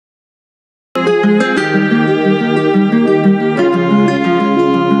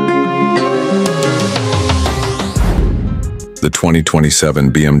The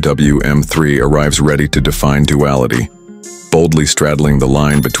 2027 BMW M3 arrives ready to define duality, boldly straddling the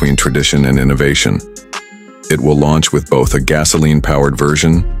line between tradition and innovation. It will launch with both a gasoline-powered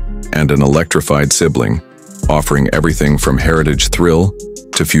version and an electrified sibling, offering everything from heritage thrill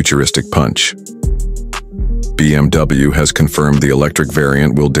to futuristic punch. BMW has confirmed the electric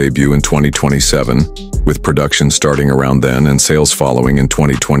variant will debut in 2027, with production starting around then and sales following in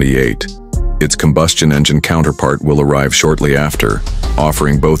 2028. Its combustion engine counterpart will arrive shortly after,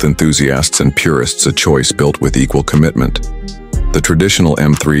 offering both enthusiasts and purists a choice built with equal commitment. The traditional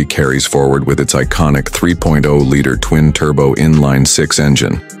M3 carries forward with its iconic 3.0-liter twin-turbo inline-six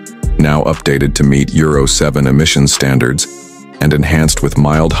engine, now updated to meet Euro 7 emissions standards and enhanced with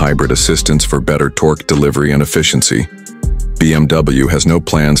mild hybrid assistance for better torque delivery and efficiency. BMW has no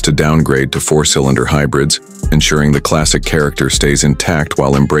plans to downgrade to four-cylinder hybrids, ensuring the classic character stays intact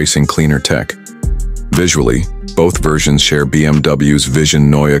while embracing cleaner tech. Visually, both versions share BMW's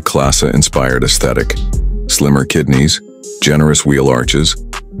Vision Neue Klasse-inspired aesthetic: slimmer kidneys, generous wheel arches,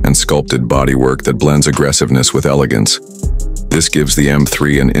 and sculpted bodywork that blends aggressiveness with elegance. This gives the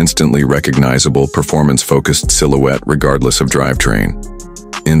M3 an instantly recognizable, performance-focused silhouette regardless of drivetrain.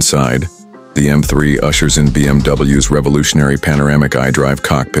 Inside, the M3 ushers in BMW's revolutionary panoramic iDrive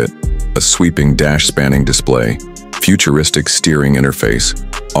cockpit, a sweeping dash-spanning display, futuristic steering interface,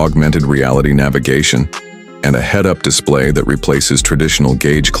 augmented reality navigation, and a head-up display that replaces traditional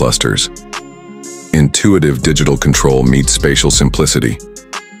gauge clusters. Intuitive digital control meets spatial simplicity.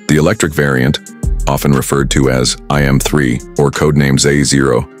 The electric variant, often referred to as iM3 or codename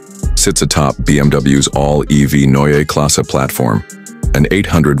ZA0, sits atop BMW's all-EV Neue Klasse platform, an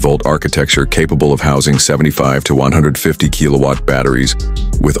 800-volt architecture capable of housing 75 to 150 kilowatt batteries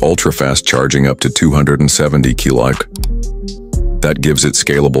with ultra-fast charging up to 270 kilowatt. That gives it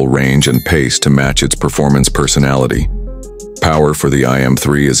scalable range and pace to match its performance personality. Power for the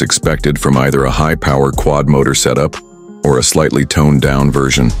iM3 is expected from either a high-power quad-motor setup or a slightly toned-down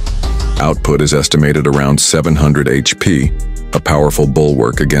version. Output is estimated around 700 HP, a powerful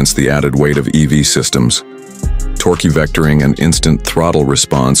bulwark against the added weight of EV systems. Torque vectoring and instant throttle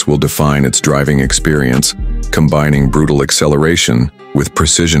response will define its driving experience, combining brutal acceleration with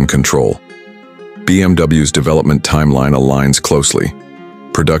precision control. BMW's development timeline aligns closely.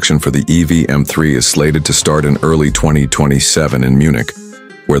 Production for the EV M3 is slated to start in early 2027 in Munich,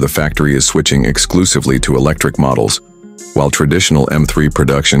 where the factory is switching exclusively to electric models, while traditional M3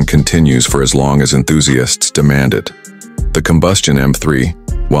 production continues for as long as enthusiasts demand it. The combustion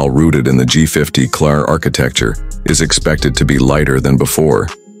M3, while rooted in the G50 CLAR architecture, is expected to be lighter than before,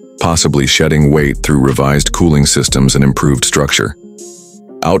 possibly shedding weight through revised cooling systems and improved structure.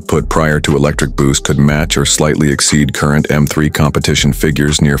 Output prior to electric boost could match or slightly exceed current M3 competition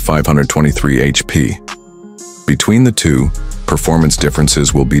figures near 523 HP. Between the two, performance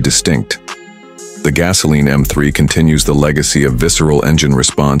differences will be distinct. The gasoline M3 continues the legacy of visceral engine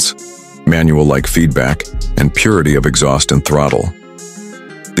response, manual-like feedback, and purity of exhaust and throttle.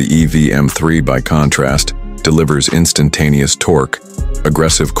 The EV M3, by contrast, delivers instantaneous torque,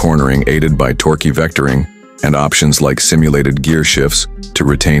 aggressive cornering aided by torque vectoring, and options like simulated gear shifts to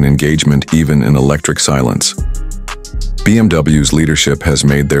retain engagement even in electric silence. BMW's leadership has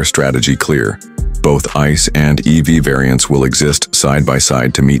made their strategy clear. Both ICE and EV variants will exist side by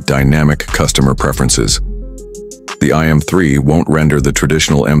side to meet dynamic customer preferences. The iM3 won't render the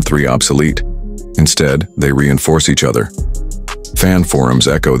traditional M3 obsolete. Instead, they reinforce each other. Fan forums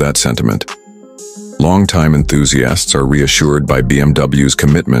echo that sentiment. Longtime enthusiasts are reassured by BMW's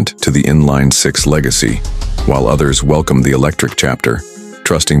commitment to the inline-six legacy, while others welcome the electric chapter,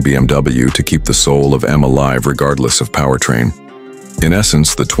 trusting BMW to keep the soul of M alive regardless of powertrain. In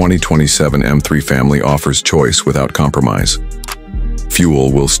essence, the 2027 M3 family offers choice without compromise.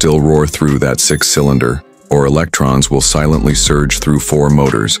 Fuel will still roar through that six-cylinder, or electrons will silently surge through four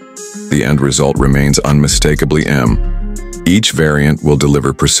motors. The end result remains unmistakably M. Each variant will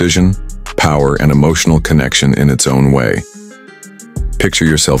deliver precision, power, and emotional connection in its own way. Picture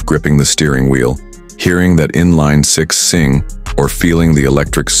yourself gripping the steering wheel, hearing that inline-six sing, or feeling the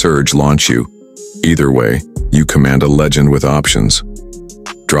electric surge launch you. Either way, you command a legend with options.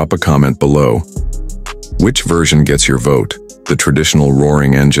 Drop a comment below. Which version gets your vote? The traditional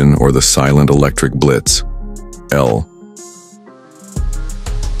roaring engine or the silent electric blitz? L.